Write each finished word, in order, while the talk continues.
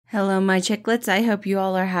Hello, my chicklets. I hope you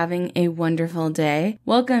all are having a wonderful day.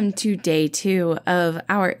 Welcome to day 2 of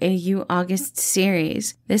our AU August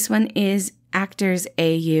series. This one is Actors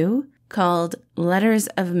AU, called Letters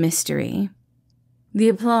of Mystery. The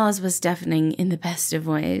applause was deafening in the best of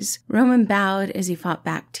ways. Roman bowed as he fought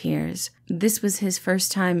back tears. This was his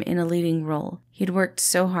first time in a leading role. He had worked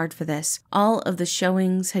so hard for this. All of the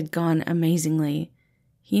showings had gone amazingly.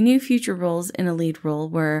 He knew future roles in a lead role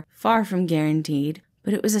were far from guaranteed,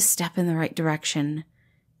 but it was a step in the right direction.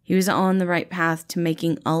 He was on the right path to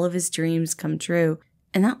making all of his dreams come true,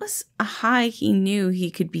 and that was a high he knew he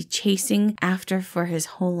could be chasing after for his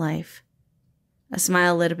whole life. A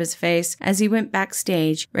smile lit up his face as he went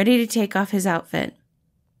backstage, ready to take off his outfit.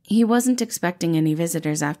 He wasn't expecting any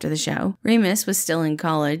visitors after the show. Remus was still in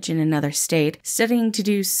college in another state, studying to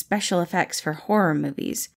do special effects for horror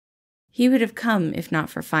movies. He would have come if not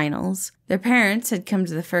for finals. Their parents had come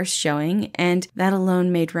to the first showing, and that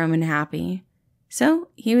alone made Roman happy. So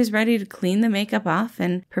he was ready to clean the makeup off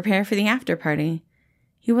and prepare for the after party.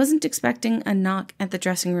 He wasn't expecting a knock at the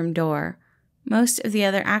dressing room door. Most of the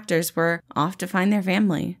other actors were off to find their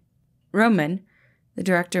family. Roman, the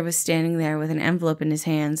director, was standing there with an envelope in his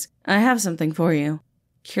hands. "I have something for you."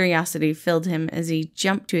 Curiosity filled him as he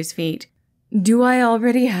jumped to his feet. "Do I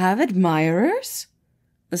already have admirers?"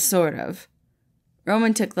 "Sort of."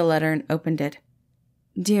 Roman took the letter and opened it.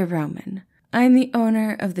 "Dear Roman, I am the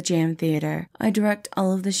owner of the Jam Theater. I direct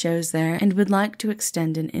all of the shows there and would like to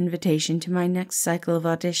extend an invitation to my next cycle of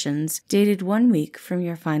auditions, dated 1 week from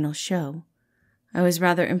your final show. I was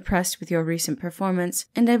rather impressed with your recent performance,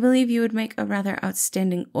 and I believe you would make a rather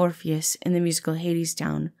outstanding Orpheus in the musical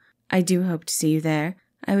Hadestown. I do hope to see you there.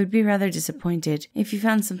 I would be rather disappointed if you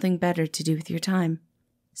found something better to do with your time.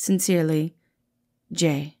 Sincerely,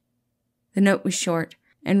 J." The note was short,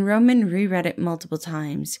 and Roman reread it multiple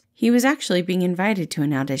times. He was actually being invited to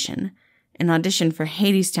an audition for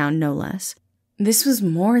Hadestown no less. This was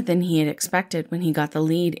more than he had expected when he got the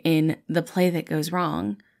lead in The Play That Goes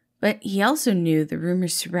Wrong, but he also knew the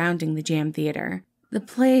rumors surrounding the Jam Theater. The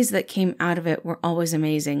plays that came out of it were always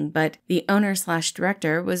amazing, but the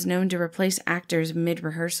owner/director was known to replace actors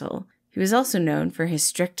mid-rehearsal. He was also known for his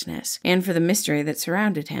strictness and for the mystery that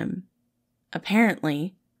surrounded him.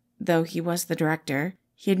 Apparently, though he was the director,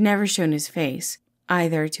 he had never shown his face,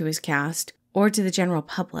 either to his cast or to the general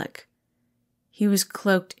public. He was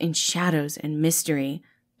cloaked in shadows and mystery,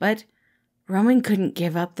 but Roman couldn't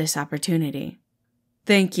give up this opportunity.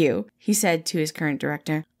 "Thank you," he said to his current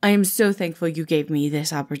director. "I am so thankful you gave me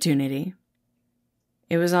this opportunity."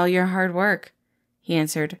 "It was all your hard work," he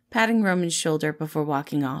answered, patting Roman's shoulder before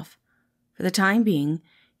walking off. For the time being,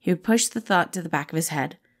 he would push the thought to the back of his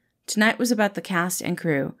head. Tonight was about the cast and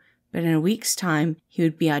crew, but in a week's time, he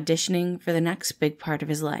would be auditioning for the next big part of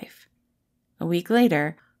his life. A week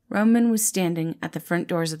later, Roman was standing at the front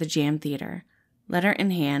doors of the Jam Theater, letter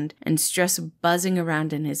in hand and stress buzzing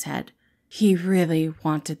around in his head. He really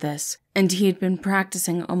wanted this, and he had been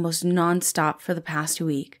practicing almost non-stop for the past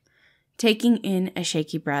week. Taking in a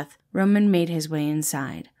shaky breath, Roman made his way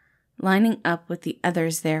inside, lining up with the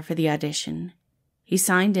others there for the audition. He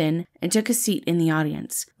signed in and took a seat in the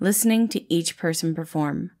audience, listening to each person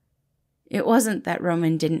perform. It wasn't that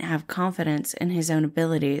Roman didn't have confidence in his own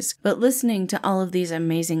abilities, but listening to all of these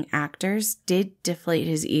amazing actors did deflate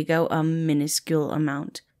his ego a minuscule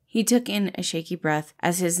amount. He took in a shaky breath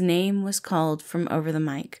as his name was called from over the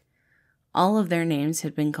mic. All of their names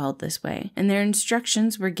had been called this way, and their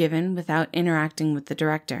instructions were given without interacting with the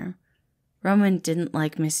director. Roman didn't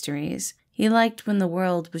like mysteries. He liked when the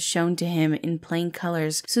world was shown to him in plain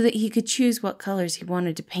colors so that he could choose what colors he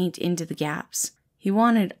wanted to paint into the gaps. He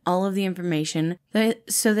wanted all of the information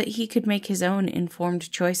so that he could make his own informed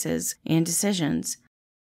choices and decisions.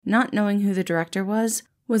 Not knowing who the director was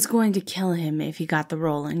going to kill him if he got the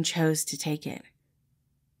role and chose to take it.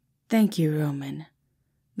 "Thank you, Roman,"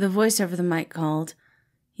 the voice over the mic called.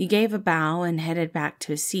 He gave a bow and headed back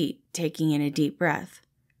to his seat, taking in a deep breath.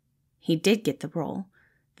 He did get the role.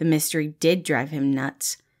 The mystery did drive him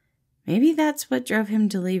nuts. Maybe that's what drove him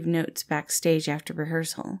to leave notes backstage after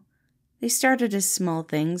rehearsal. They started as small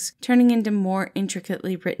things, turning into more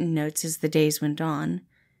intricately written notes as the days went on.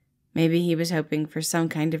 Maybe he was hoping for some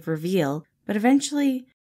kind of reveal, but eventually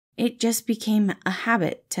it just became a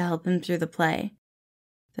habit to help him through the play.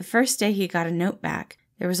 The first day he got a note back,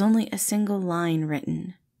 there was only a single line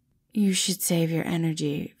written. "You should save your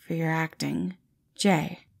energy for your acting,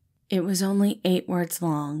 J." It was only 8 words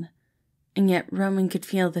long, and yet Roman could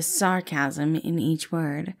feel the sarcasm in each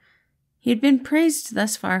word. He had been praised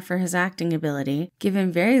thus far for his acting ability,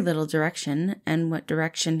 given very little direction, and what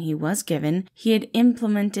direction he was given, he had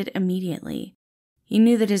implemented immediately. He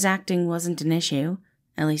knew that his acting wasn't an issue.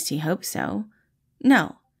 At least he hoped so.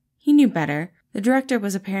 No, he knew better. The director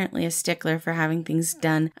was apparently a stickler for having things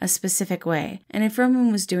done a specific way, and if Roman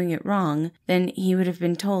was doing it wrong, then he would have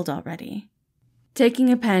been told already. Taking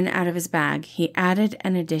a pen out of his bag, he added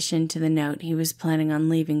an addition to the note he was planning on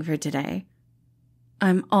leaving for today.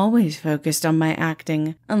 I'm always focused on my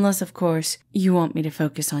acting, unless, of course, you want me to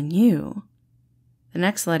focus on you. The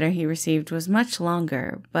next letter he received was much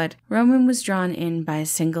longer, but Roman was drawn in by a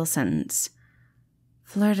single sentence.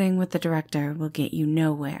 Flirting with the director will get you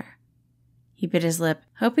nowhere. He bit his lip,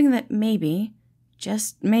 hoping that maybe,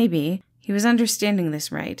 just maybe, he was understanding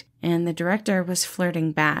this right, and the director was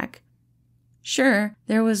flirting back. Sure,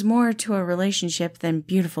 there was more to a relationship than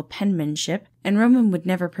beautiful penmanship, and Roman would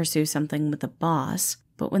never pursue something with a boss,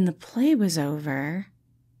 but when the play was over,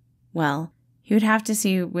 well, he would have to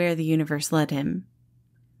see where the universe led him.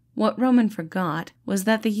 What Roman forgot was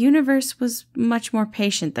that the universe was much more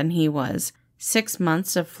patient than he was. 6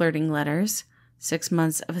 months of flirting letters, 6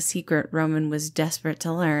 months of a secret Roman was desperate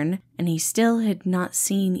to learn, and he still had not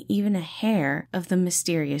seen even a hair of the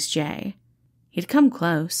mysterious Jay. He'd come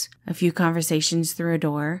close, a few conversations through a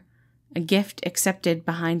door, a gift accepted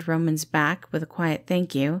behind Roman's back with a quiet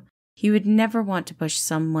thank you. He would never want to push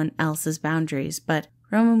someone else's boundaries, but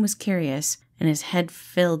Roman was curious, and his head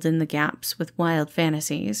filled in the gaps with wild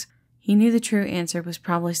fantasies. He knew the true answer was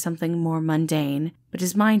probably something more mundane, but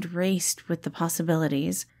his mind raced with the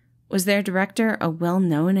possibilities. Was their director a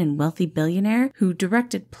well-known and wealthy billionaire who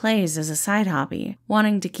directed plays as a side hobby,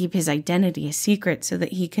 wanting to keep his identity a secret so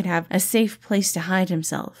that he could have a safe place to hide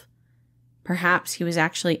himself? Perhaps he was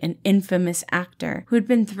actually an infamous actor who had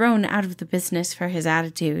been thrown out of the business for his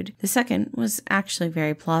attitude. The second was actually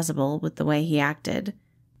very plausible with the way he acted.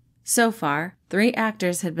 So far, 3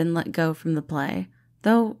 actors had been let go from the play,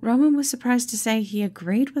 though Roman was surprised to say he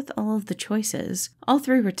agreed with all of the choices. All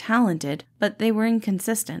 3 were talented, but they were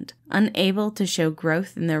inconsistent, unable to show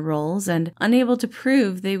growth in their roles and unable to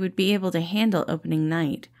prove they would be able to handle opening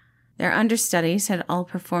night. Their understudies had all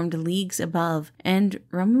performed leagues above, and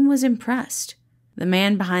Roman was impressed. The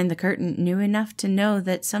man behind the curtain knew enough to know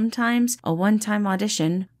that sometimes a one-time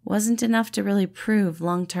audition wasn't enough to really prove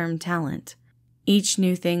long-term talent. Each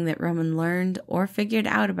new thing that Roman learned or figured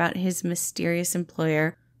out about his mysterious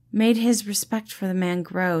employer made his respect for the man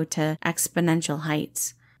grow to exponential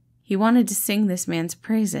heights. He wanted to sing this man's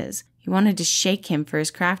praises. He wanted to shake him for his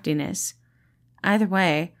craftiness. Either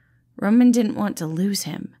way, Roman didn't want to lose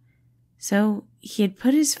him. So he had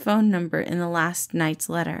put his phone number in the last night's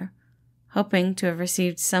letter, hoping to have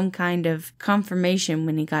received some kind of confirmation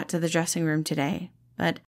when he got to the dressing room today.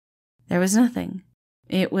 But there was nothing.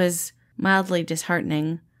 It was mildly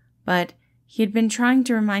disheartening, but he had been trying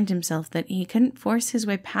to remind himself that he couldn't force his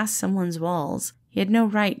way past someone's walls. He had no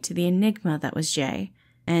right to the enigma that was Jay,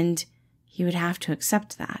 and he would have to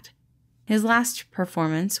accept that. His last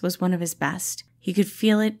performance was one of his best. He could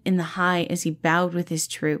feel it in the high as he bowed with his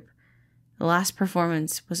troupe. The last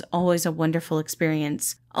performance was always a wonderful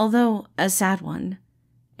experience, although a sad one,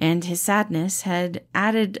 and his sadness had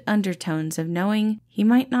added undertones of knowing he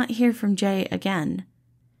might not hear from Jay again.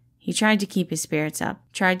 He tried to keep his spirits up,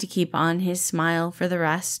 tried to keep on his smile for the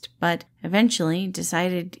rest, but eventually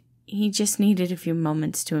decided he just needed a few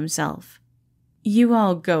moments to himself. You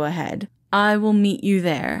all go ahead. I will meet you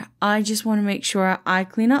there. I just want to make sure I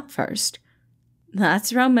clean up first.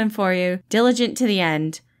 That's Roman for you, diligent to the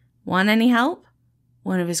end. Want any help?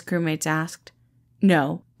 One of his crewmates asked.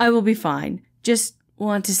 No, I will be fine. Just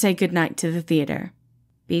want to say goodnight to the theater.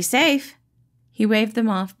 Be safe. He waved them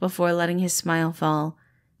off before letting his smile fall,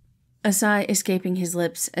 a sigh escaping his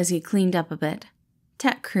lips as he cleaned up a bit.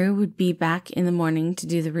 Tech crew would be back in the morning to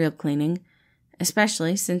do the real cleaning,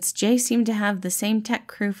 especially since Jay seemed to have the same tech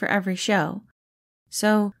crew for every show.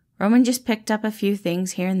 So Roman just picked up a few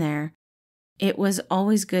things here and there. It was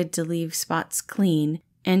always good to leave spots clean,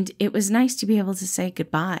 and it was nice to be able to say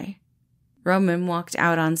goodbye. Roman walked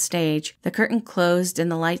out on stage, the curtain closed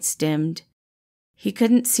and the lights dimmed. He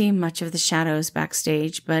couldn't see much of the shadows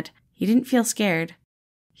backstage, but he didn't feel scared.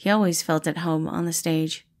 He always felt at home on the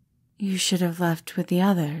stage. You should have left with the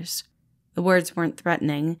others. The words weren't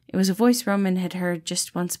threatening. It was a voice Roman had heard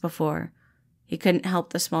just once before. He couldn't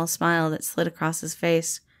help the small smile that slid across his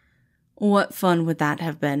face. What fun would that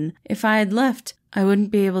have been? If I had left, I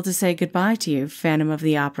wouldn't be able to say goodbye to you, Phantom of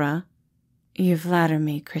the Opera. You flatter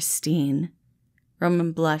me, Christine.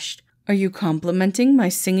 Roman blushed. Are you complimenting my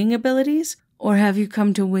singing abilities, or have you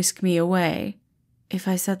come to whisk me away? If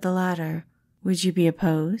I said the latter, would you be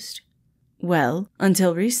opposed? Well,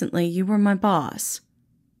 until recently you were my boss.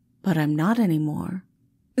 But I'm not anymore.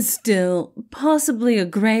 Still, possibly a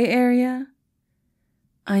gray area?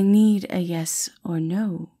 I need a yes or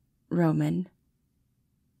no, Roman.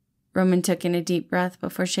 Roman took in a deep breath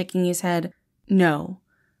before shaking his head. No,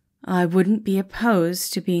 I wouldn't be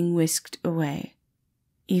opposed to being whisked away,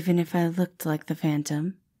 even if I looked like the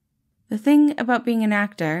Phantom. The thing about being an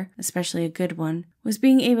actor, especially a good one, was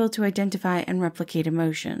being able to identify and replicate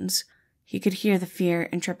emotions. He could hear the fear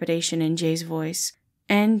and trepidation in Jay's voice,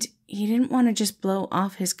 and he didn't want to just blow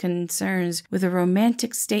off his concerns with a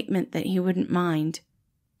romantic statement that he wouldn't mind.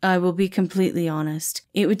 I will be completely honest.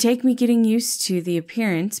 It would take me getting used to the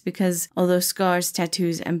appearance because although scars,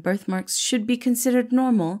 tattoos, and birthmarks should be considered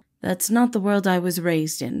normal, that's not the world I was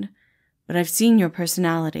raised in. But I've seen your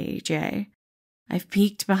personality, Jay. I've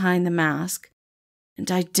peeked behind the mask, and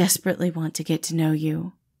I desperately want to get to know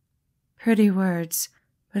you. Pretty words,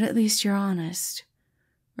 but at least you're honest.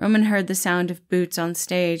 Roman heard the sound of boots on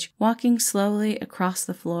stage, walking slowly across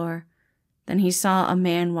the floor. Then he saw a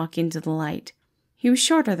man walk into the light. He was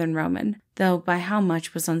shorter than Roman, though by how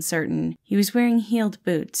much was uncertain. He was wearing heeled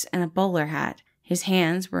boots and a bowler hat. His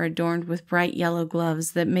hands were adorned with bright yellow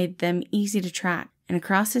gloves that made them easy to track, and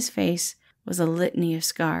across his face was a litany of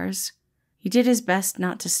scars. He did his best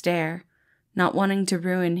not to stare, not wanting to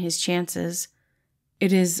ruin his chances.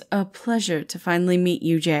 It is a pleasure to finally meet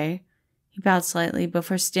you, Jay. He bowed slightly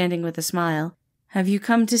before standing with a smile. Have you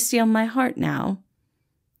come to steal my heart now?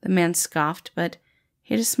 The man scoffed, but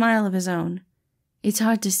hid a smile of his own. It's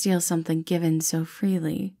hard to steal something given so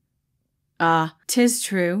freely. Ah, 'tis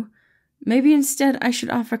true. Maybe instead I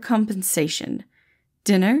should offer compensation.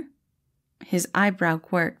 Dinner? His eyebrow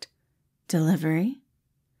quirked. Delivery?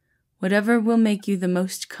 Whatever will make you the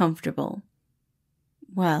most comfortable.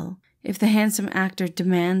 Well, if the handsome actor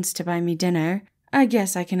demands to buy me dinner, I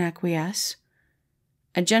guess I can acquiesce.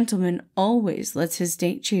 A gentleman always lets his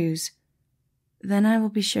date choose. Then I will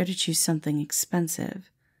be sure to choose something expensive.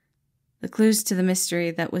 The clues to the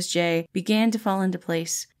mystery that was Jay began to fall into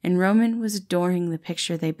place, and Roman was adoring the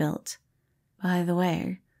picture they built. By the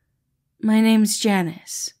way, my name's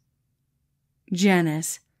Janice.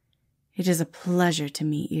 Janice, it is a pleasure to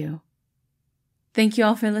meet you. Thank you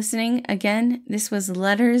all for listening. Again, this was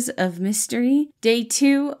Letters of Mystery, Day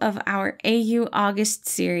 2 of our AU August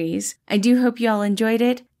series. I do hope you all enjoyed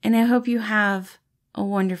it, and I hope you have a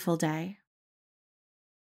wonderful day.